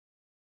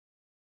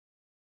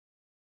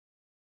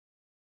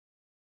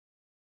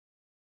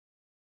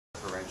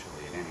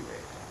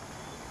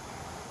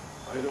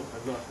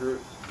I've not heard,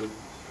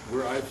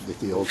 where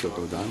I've they also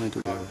go down into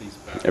the... these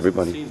bats,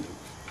 Everybody. seen them,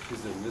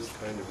 is in this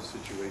kind of a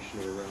situation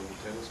or around the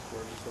tennis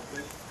court or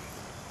something,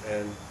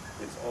 and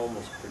it's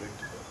almost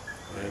predictable.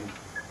 And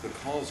the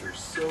calls are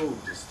so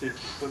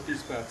distinctive. What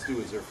these bats do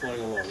is they're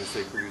flying along as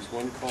they produce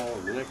one call,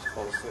 and the next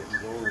call is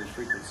slightly lower in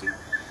frequency.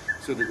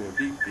 So they're going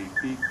beep, beep,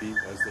 beep, beep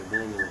as they're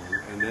going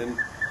along. And then,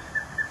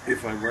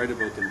 if I'm right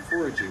about them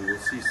foraging, we'll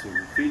see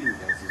some feeding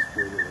buzzes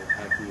where they're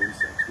attacking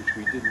insects, which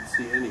we didn't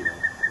see any of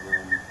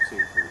around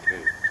St. Clair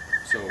Cave.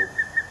 So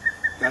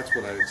that's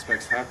what I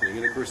expect's happening.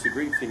 And of course, the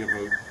great thing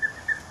about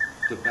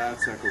the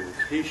bat's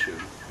echolocation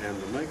and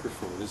the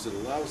microphone is it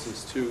allows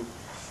us to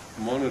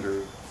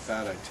monitor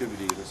bat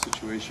activity in a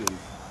situation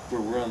where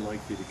we're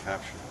unlikely to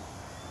capture them.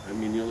 I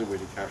mean, the only way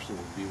to capture them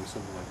would be with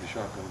something like the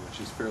shotgun,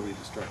 which is fairly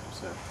destructive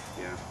sound.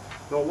 Yeah.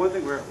 Well, one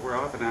thing we're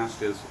often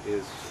asked is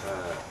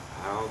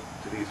how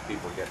do these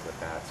people get the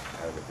bats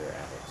out of their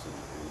attics and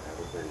out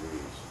of their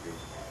rooms?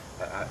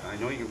 I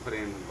know you can put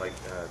in like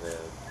the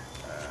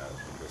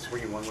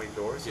swinging one-way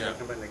doors, yeah.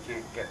 But they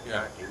can't get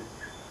back in.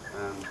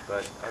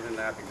 But other than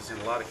that, because in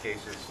a lot of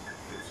cases,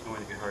 it's going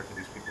to be hard for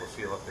these people to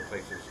seal up their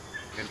places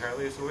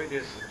entirely. Is the way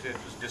to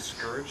just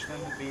discourage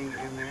them being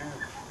in there?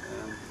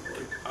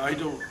 I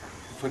don't.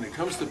 When it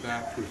comes to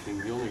bat proofing,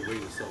 the only way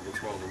to solve the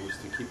problem is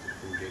to keep them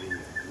from getting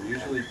in. And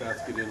usually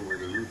bats get in where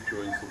the roof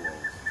joins the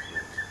walls.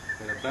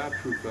 And a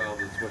bat-proof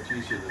valve is much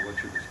easier than what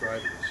you're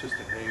describing. It's just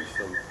to hang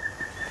some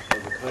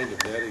of the kind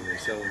of netting they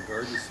sell in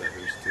garden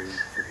centers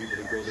for people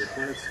to grow their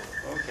plants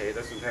on. Okay, it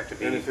doesn't have to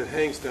be. And if it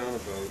hangs down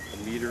about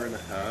 1.5 meters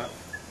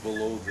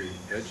below the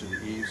edge of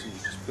the eaves and you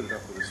just put it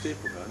up with a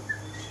staple gun,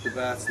 the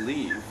bats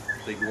leave,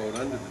 they go out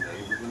under the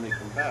netting, but when they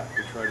come back,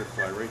 they try to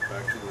fly right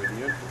back to where the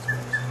entrance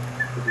was.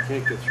 But they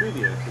can't get through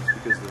the entrance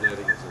because the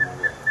netting is in the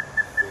way.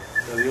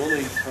 Now the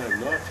only time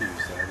not to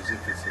use that is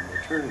if it's a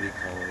maternity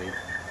colony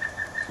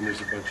and there's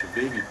a bunch of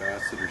baby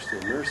bats that are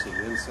still nursing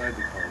inside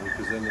the colony,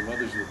 because then the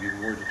mothers will be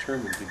more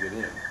determined to get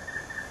in.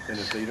 And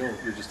if they don't,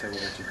 you just have a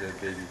bunch of dead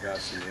baby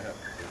bats in the attic.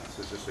 Yeah,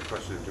 so it's just a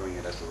question of doing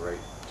it at the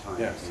right time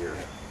Yes. of year.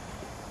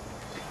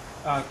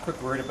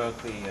 Quick word about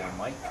the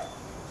mic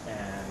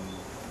and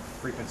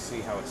frequency,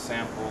 how it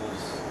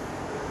samples,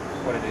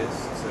 what it is.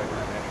 It's kind of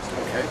an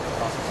interesting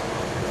process.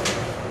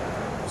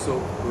 So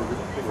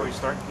Before you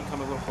start, can you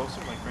come a little closer,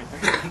 like right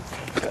there?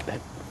 Got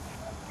that.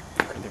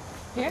 Right there.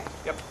 Here?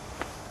 Yep.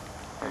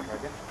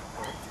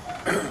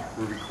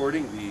 we're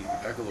recording the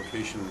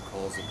echolocation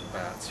calls of the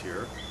bats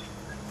here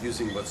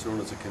using what's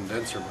known as a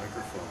condenser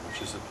microphone,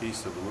 which is a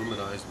piece of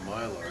aluminized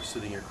mylar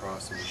sitting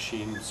across a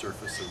machined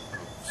surface of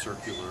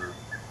circular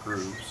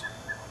grooves.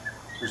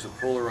 There's a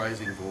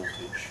polarizing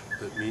voltage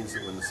that means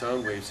that when the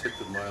sound waves hit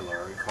the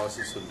mylar, it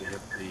causes them to hit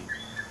the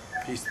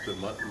piece of the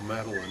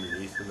metal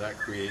underneath, and that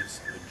creates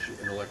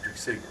an electric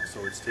signal.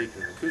 So it's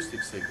taken an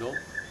acoustic signal,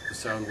 the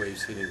sound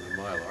waves hitting the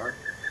mylar,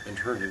 and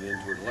turned it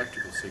into an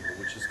electrical signal,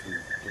 which is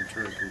in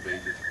turn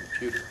conveyed to the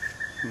computer.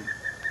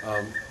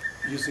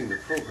 Using the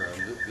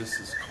program, this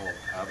is called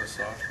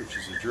Avasoft, which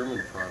is a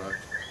German product,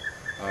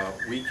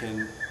 we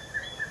can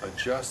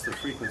adjust the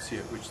frequency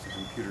at which the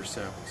computer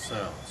samples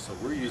sound. So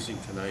we're using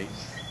tonight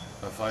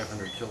a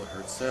 500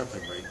 kilohertz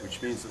sampling rate,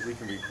 which means that we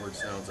can record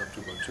sounds up to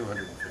about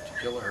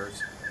 250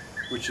 kilohertz,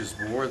 which is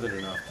more than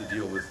enough to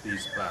deal with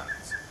these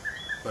bats.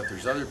 But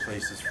there's other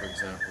places, for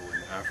example,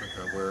 in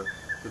Africa, where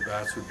the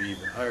bats would be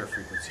even higher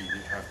frequency.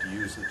 You'd have to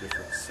use a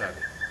different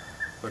setting.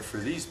 But for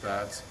these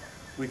bats,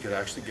 we could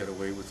actually get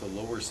away with a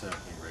lower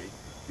sampling rate,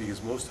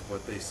 because most of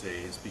what they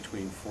say is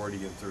between 40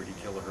 and 30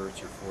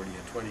 kilohertz or 40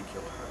 and 20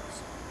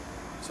 kilohertz.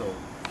 So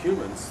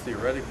humans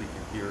theoretically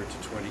can hear it to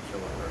 20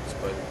 kilohertz,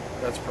 but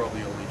that's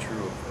probably only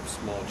true of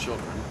small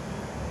children.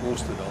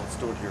 Most adults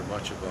don't hear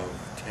much above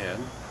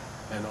 10,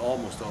 and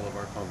almost all of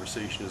our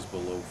conversation is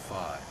below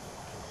 5.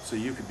 So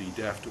you could be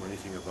deaf to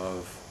anything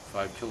above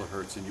 5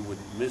 kilohertz and you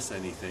wouldn't miss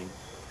anything,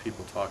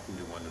 people talking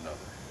to one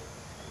another.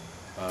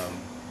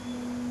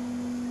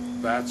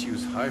 Bats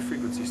use high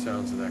frequency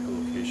sounds in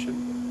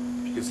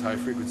echolocation because high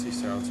frequency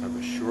sounds have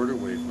a shorter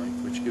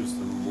wavelength, which gives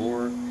them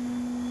more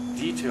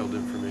detailed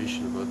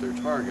information about their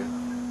target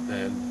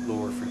than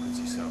lower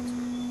frequency sounds.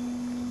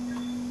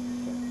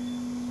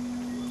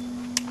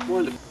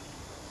 Wonderful.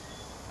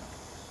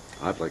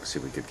 I'd like to see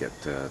if we could get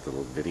the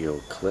little video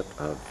clip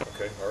of...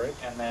 Okay, all right.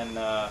 And then...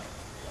 Are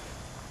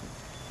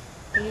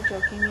you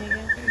joking me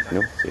again?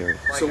 No, serious.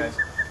 So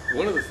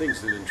one of the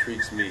things that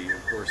intrigues me,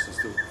 of course, is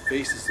the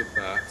faces of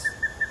bats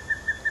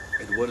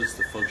and what is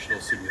the functional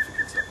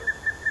significance of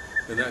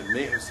it. And that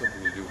may have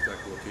something to do with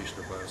echolocation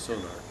or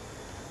biosonar.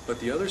 But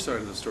the other side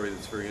of the story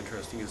that's very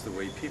interesting is the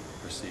way people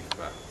perceive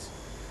bats.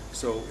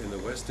 So in the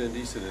West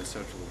Indies and in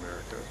Central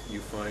America, you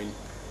find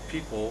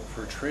people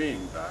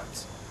portraying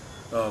bats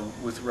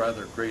with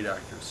rather great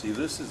accuracy.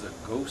 This is a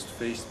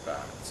ghost-faced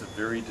bat. It's a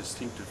very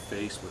distinctive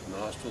face with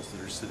nostrils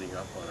that are sitting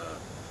up on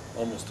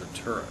almost a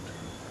turret.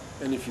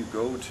 And if you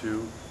go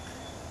to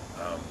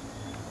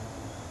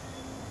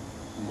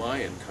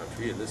Mayan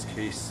country, in this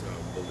case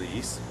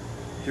Belize,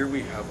 here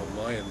we have a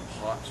Mayan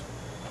pot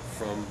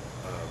from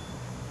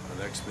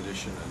an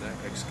expedition, an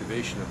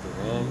excavation of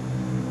their own,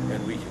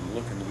 and we can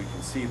look and we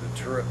can see the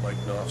turret-like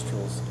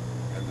nostrils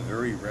and the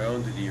very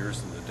rounded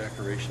ears and the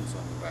decorations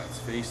on the bat's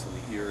face and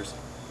the ears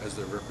as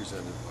they're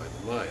represented by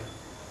the Maya.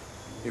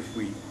 If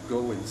we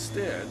go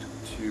instead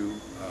to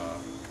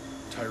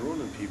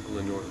Tyronan people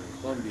in northern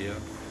Colombia,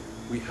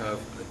 we have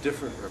a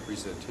different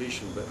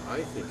representation, but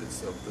I think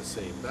it's of the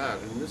same bat.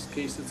 In this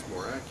case, it's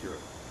more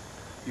accurate.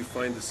 You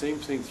find the same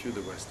thing through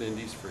the West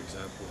Indies, for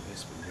example, in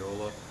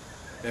Hispaniola.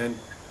 And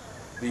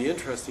the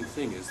interesting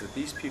thing is that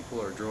these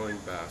people are drawing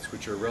bats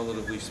which are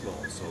relatively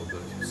small. So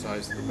the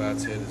size of the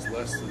bat's head is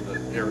less than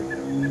the area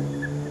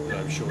that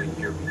I'm showing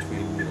here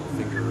between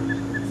finger,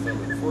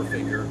 thumb, and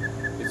forefinger.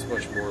 It's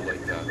much more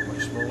like that, a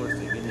much smaller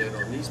thing. And yet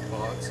on these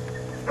pots,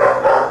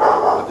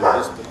 whether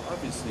this, but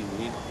obviously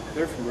need,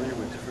 they're familiar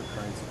with different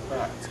kinds of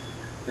bats.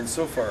 And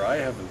so far I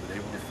haven't been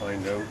able to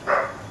find out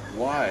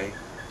why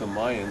the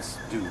Mayans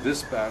do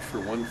this bat for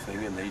one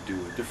thing and they do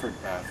a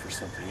different bat for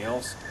something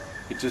else.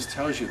 It just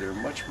tells you they're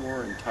much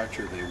more in touch,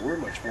 or they were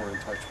much more in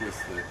touch with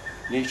the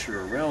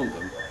nature around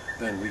them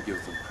than we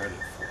give them credit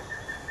for.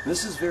 And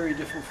this is very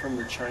different from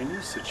the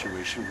Chinese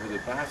situation, where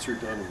the bats are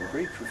done in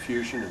great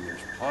profusion and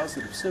there's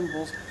positive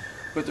symbols,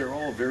 but they're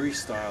all very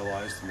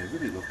stylized and they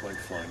really look like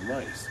flying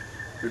mice.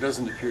 There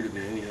doesn't appear to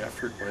be any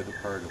effort by the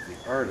part of the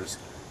artist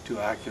to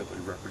accurately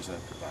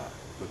represent the bat.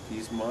 But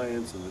these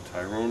Mayans and the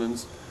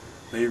Tyronans,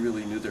 they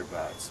really knew their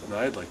bats, and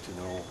I'd like to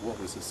know what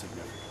was the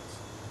significance.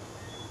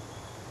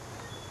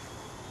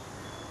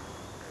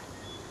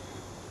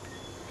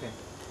 Okay.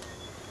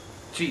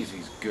 Geez,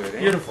 he's good, eh?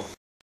 Beautiful.